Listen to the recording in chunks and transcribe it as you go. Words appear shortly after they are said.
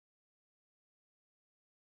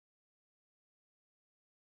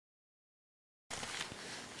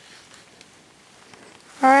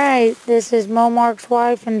Alright, this is Momark's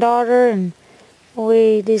wife and daughter, and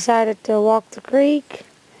we decided to walk the creek.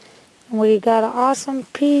 We got an awesome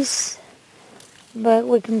piece, but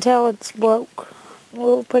we can tell it's broke.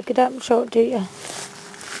 We'll pick it up and show it to you.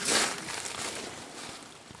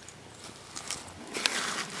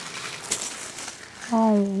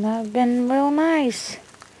 Oh, that's been real nice.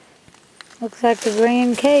 Looks like the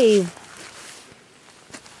Grand Cave.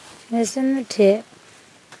 Missing the tip.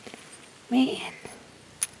 Man.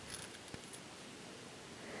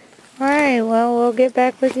 Alright, well, we'll get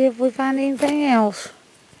back with you if we find anything else.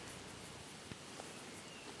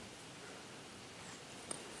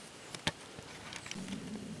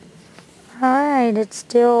 Alright, it's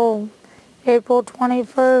still April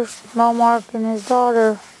 21st, Momark and his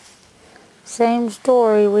daughter. Same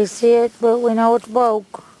story, we see it, but we know it's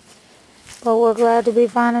broke. But we're glad to be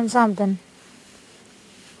finding something.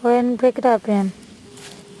 Go ahead and pick it up then.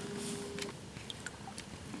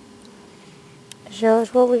 Show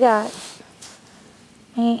us what we got.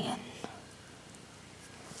 Man.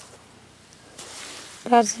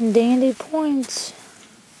 Got some dandy points.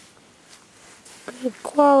 Good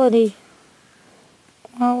quality.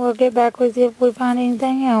 Well, we'll get back with you if we find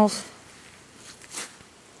anything else.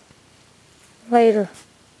 Later.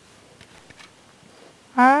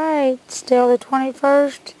 Alright, still the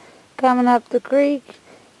 21st, coming up the creek,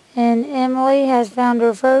 and Emily has found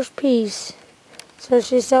her first piece. So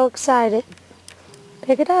she's so excited.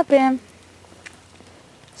 Pick it up, Em.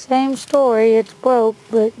 Same story, it's broke,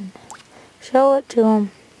 but show it to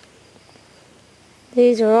them.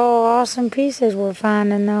 These are all awesome pieces we're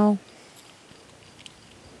finding though.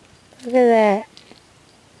 Look at that.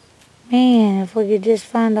 Man, if we could just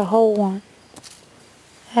find a whole one.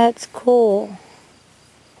 That's cool.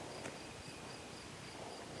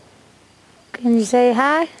 Can you say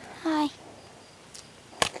hi? Hi.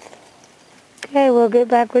 Okay, we'll get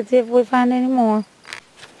back with you if we find any more.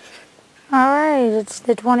 Alright, it's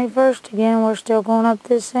the 21st again. We're still going up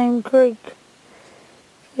this same creek.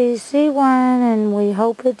 We see one and we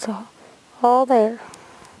hope it's all there.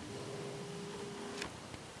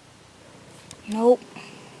 Nope.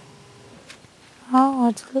 Oh,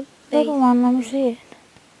 it's a little one. Let me see it.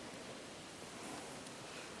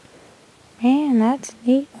 Man, that's a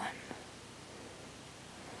neat one.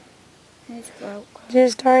 It's broke.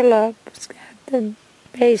 Just our luck. It's got the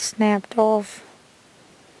base snapped off.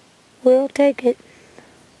 We'll take it.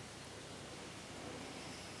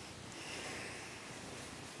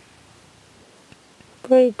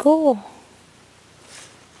 Pretty cool.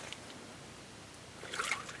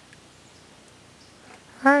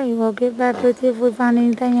 Alright, we'll get back with you if we find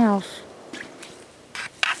anything else.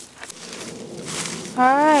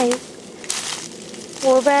 Alright.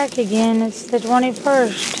 We're back again. It's the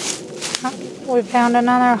 21st. We found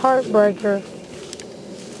another heartbreaker.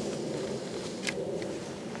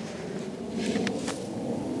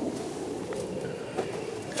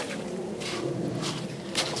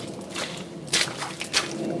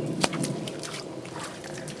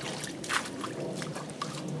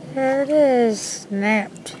 There it is,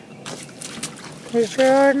 snapped. They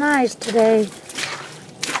sure are nice today.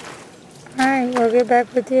 Alright, we'll get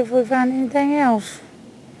back with you if we find anything else.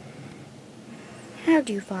 How'd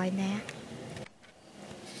you find that?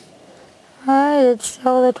 Alright, it's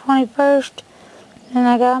still the 21st, and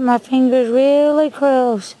I got my fingers really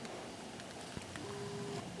close.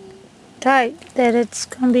 Tight that it's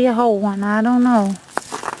gonna be a whole one, I don't know.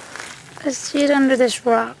 Let's see it under this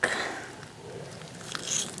rock.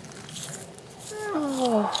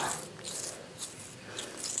 Oh.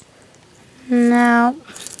 Now,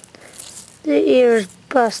 the ear's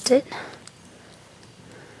busted.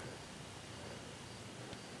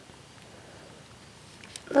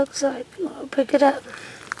 Looks like I'll pick it up.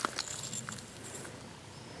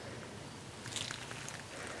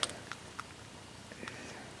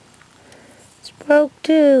 It's broke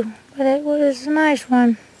too, but it was a nice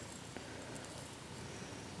one.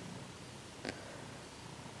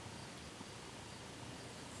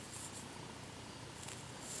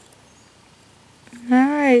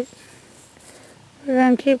 Alright, we're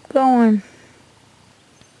going to keep going.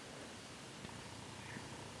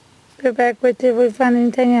 Get back with you if we find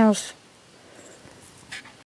anything else.